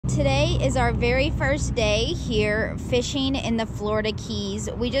Today is our very first day here fishing in the Florida Keys.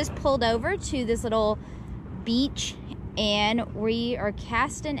 We just pulled over to this little beach and we are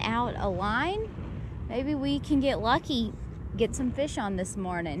casting out a line. Maybe we can get lucky, get some fish on this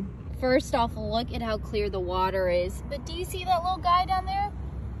morning. First off, look at how clear the water is. But do you see that little guy down there?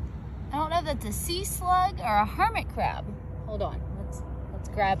 I don't know if that's a sea slug or a hermit crab. Hold on, let's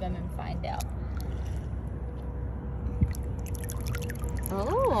grab him and find out.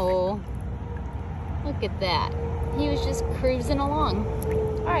 Oh, look at that. He was just cruising along.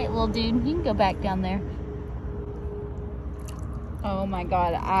 All right, little dude, you can go back down there. Oh my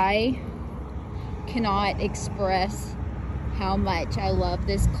God, I cannot express how much I love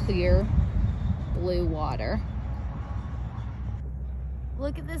this clear blue water.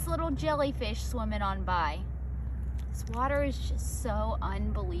 Look at this little jellyfish swimming on by. This water is just so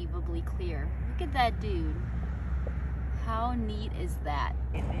unbelievably clear. Look at that dude. How neat is that?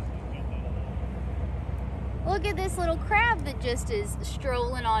 Look at this little crab that just is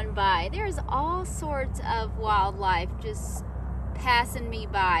strolling on by. There's all sorts of wildlife just passing me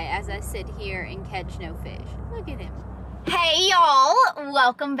by as I sit here and catch no fish. Look at him. Hey y'all,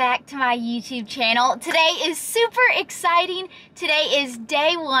 welcome back to my YouTube channel. Today is super exciting. Today is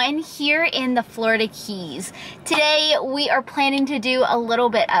day one here in the Florida Keys. Today we are planning to do a little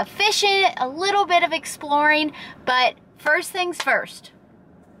bit of fishing, a little bit of exploring, but first things first,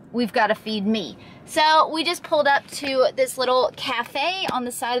 we've got to feed me. So we just pulled up to this little cafe on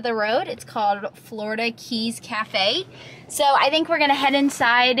the side of the road. It's called Florida Keys Cafe. So I think we're gonna head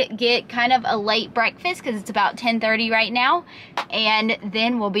inside, get kind of a late breakfast because it's about 10:30 right now, and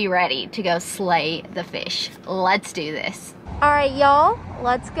then we'll be ready to go slay the fish. Let's do this. All right, y'all,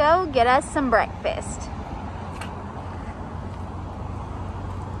 let's go get us some breakfast.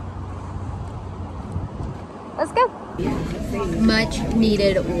 Let's go. Much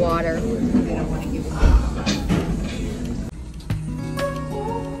needed water.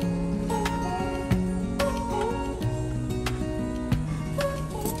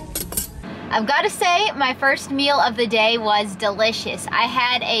 I've got to say, my first meal of the day was delicious. I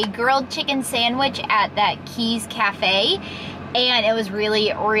had a grilled chicken sandwich at that Keys Cafe, and it was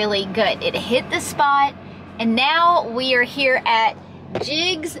really, really good. It hit the spot, and now we are here at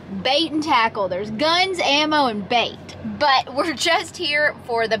Jigs Bait and Tackle. There's guns, ammo, and bait, but we're just here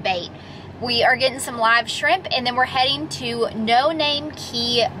for the bait. We are getting some live shrimp, and then we're heading to No Name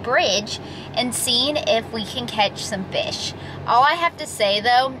Key Bridge and seeing if we can catch some fish. All I have to say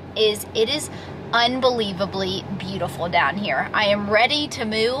though is it is unbelievably beautiful down here. I am ready to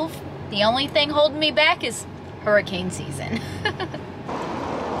move. The only thing holding me back is hurricane season.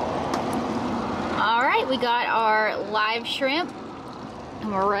 All right, we got our live shrimp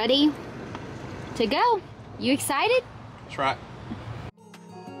and we're ready to go. You excited? That's right.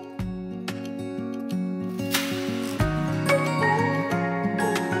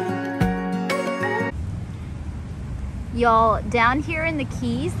 Y'all, down here in the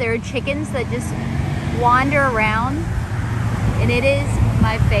Keys, there are chickens that just wander around, and it is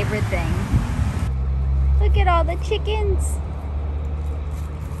my favorite thing. Look at all the chickens.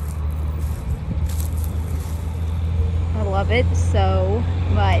 I love it so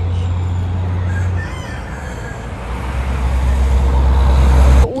much.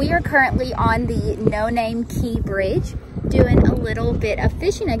 We are currently on the No Name Key Bridge doing a little bit of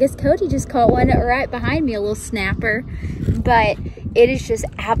fishing. I guess Cody just caught one right behind me, a little snapper. But it is just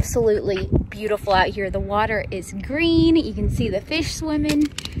absolutely beautiful out here. The water is green. You can see the fish swimming.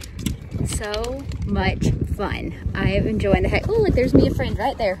 So much fun. I am enjoying the heck. Oh, look, there's me a friend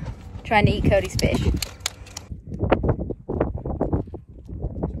right there trying to eat Cody's fish.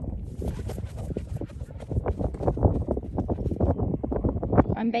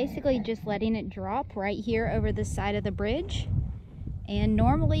 I'm basically just letting it drop right here over the side of the bridge. And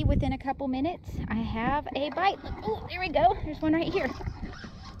normally within a couple minutes, I have a bite. Oh, there we go. There's one right here.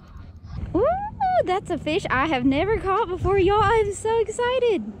 Ooh, that's a fish I have never caught before, y'all. I'm so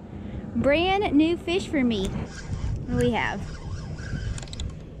excited. Brand new fish for me. What do we have?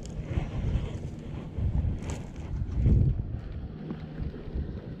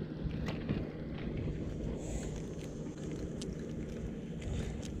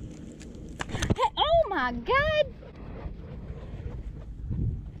 Oh my God.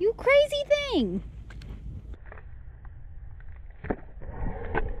 You crazy thing.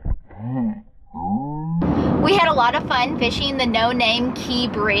 We had a lot of fun fishing the No Name Key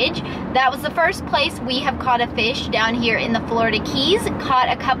Bridge. That was the first place we have caught a fish down here in the Florida Keys. Caught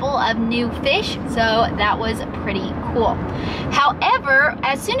a couple of new fish, so that was pretty cool. However,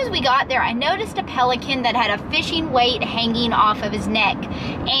 as soon as we got there, I noticed a pelican that had a fishing weight hanging off of his neck.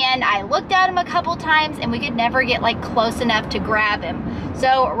 And I looked at him a couple times and we could never get like close enough to grab him.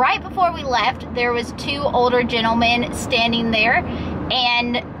 So right before we left, there was two older gentlemen standing there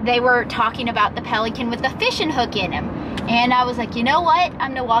and they were talking about the pelican with the fishing hook in him. And I was like, you know what?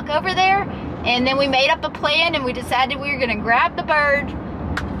 I'm gonna walk over there. And then we made up a plan and we decided we were gonna grab the bird.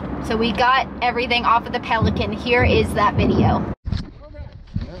 So we got everything off of the pelican. Here is that video.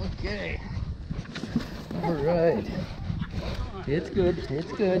 Okay. All right. It's good.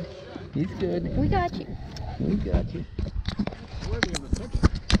 It's good. He's good. We got you. We got you.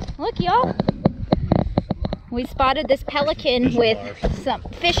 Look, y'all. We spotted this pelican with some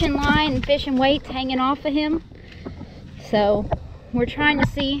fishing line and fishing weights hanging off of him. So we're trying to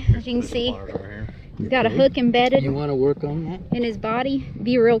see, as you can see, he's got a hook embedded. You want to work on that? In his body.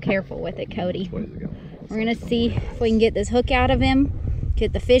 Be real careful with it, Cody. We're gonna see if we can get this hook out of him,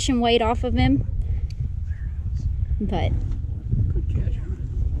 get the fishing weight off of him. But good catch,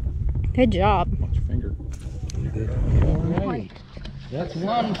 huh? Good job. Watch your finger. Good. All right. That's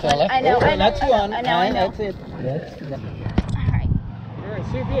one, fella. I know, I know, that's one. I know. That's it. That's All right. All right,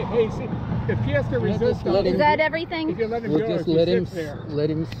 see if he, hey, see, if he has to resist, Is that everything? if you let him We'll go, just if he let him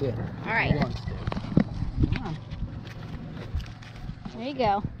sits there. sit. All right. Come on. There you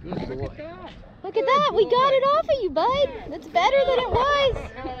go. Good boy. Look at that. We got it off of you, bud. That's better than it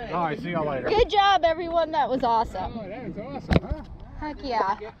was. All right, see you later. Good job, everyone. That was awesome. Oh, that is awesome, huh? Heck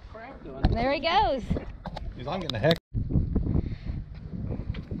yeah. There he goes. I'm getting the heck.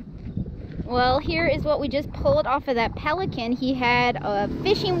 Well, here is what we just pulled off of that pelican. He had a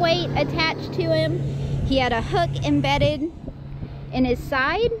fishing weight attached to him. He had a hook embedded in his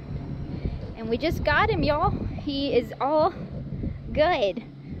side. And we just got him, y'all. He is all good.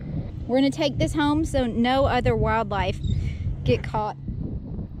 We're gonna take this home so no other wildlife get caught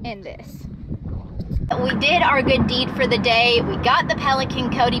in this. We did our good deed for the day. We got the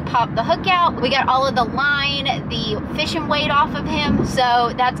pelican. Cody popped the hook out. We got all of the line, the fishing weight off of him.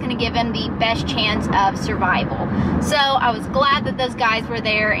 So that's gonna give him the best chance of survival. So I was glad that those guys were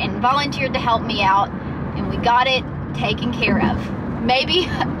there and volunteered to help me out. And we got it taken care of. Maybe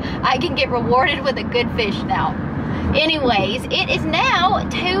I can get rewarded with a good fish now. Anyways, it is now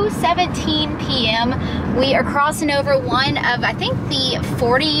 2:17 p.m. We are crossing over one of, I think, the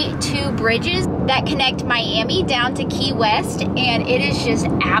 42 bridges that connect Miami down to Key West, and it is just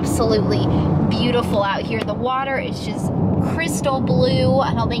absolutely beautiful out here. The water is just crystal blue.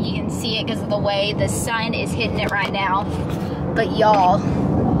 I don't think you can see it because of the way the sun is hitting it right now. But y'all,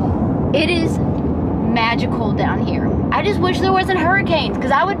 it is magical down here. I just wish there wasn't hurricanes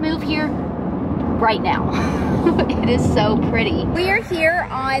because I would move here right now. It is so pretty. We are here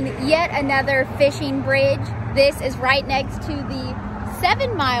on yet another fishing bridge. This is right next to the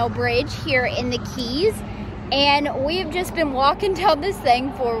 7 Mile Bridge here in the Keys. And we've just been walking down this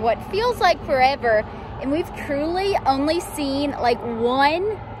thing for what feels like forever. And we've truly only seen like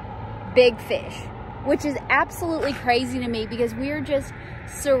one big fish, which is absolutely crazy to me because we're just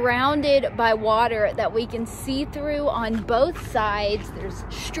surrounded by water that we can see through on both sides. There's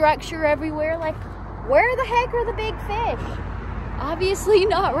structure everywhere. Like, where the heck are the big fish? Obviously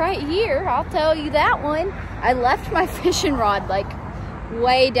not right here, I'll tell you that one. I left my fishing rod like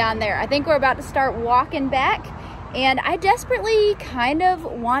way down there. I think we're about to start walking back, and I desperately kind of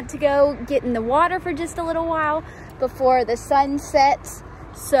want to go get in the water for just a little while before the sun sets,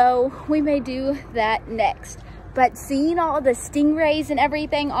 so we may do that next. But seeing all the stingrays and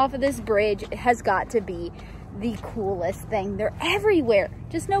everything off of this bridge has got to be the coolest thing. They're everywhere,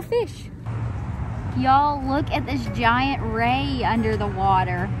 just no fish. Y'all, look at this giant ray under the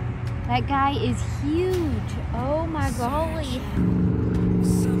water. That guy is huge. Oh my golly.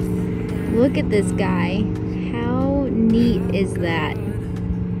 Look at this guy. How neat is that?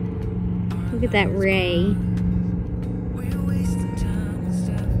 Look at that ray.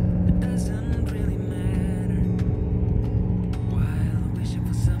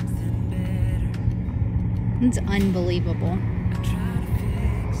 It's unbelievable.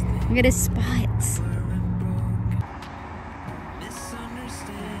 Look at his spots.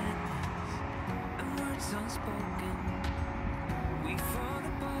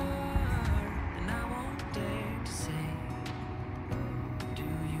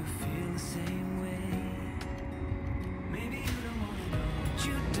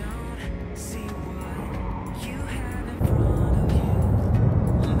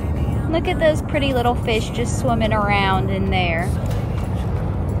 Look at those pretty little fish just swimming around in there.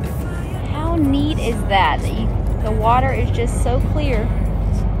 How neat is that? The water is just so clear.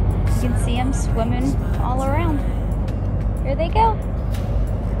 You can see them swimming all around. Here they go.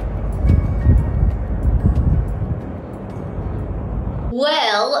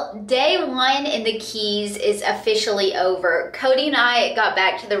 Well, day one in the Keys is officially over. Cody and I got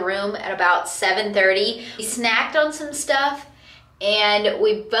back to the room at about 7:30. We snacked on some stuff and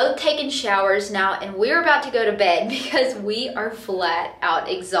we've both taken showers now, and we're about to go to bed because we are flat out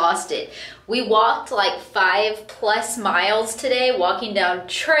exhausted. We walked like 5+ miles today, walking down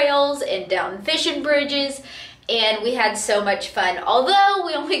trails and down fishing bridges, and we had so much fun. Although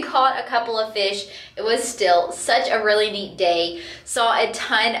we only caught a couple of fish, it was still such a really neat day. Saw a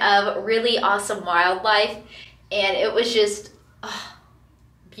ton of really awesome wildlife, and it was just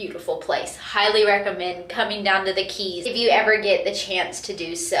beautiful place. Highly recommend coming down to the Keys if you ever get the chance to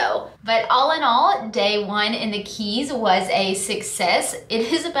do so. But all in all, day one in the Keys was a success.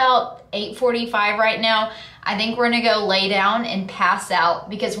 It is about 8:45 right now. I think we're gonna go lay down and pass out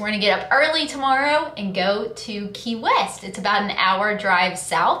because we're gonna get up early tomorrow and go to Key West. It's about an hour drive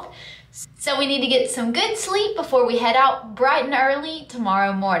south. So we need to get some good sleep before we head out bright and early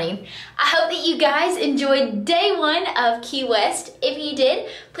tomorrow morning. I hope that you guys enjoyed day one of Key West. If you did,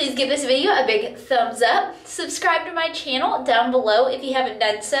 please give this video a big thumbs up. Subscribe to my channel down below if you haven't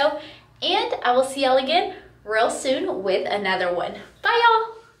done so. And I will see y'all again real soon with another one. Bye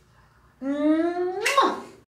y'all.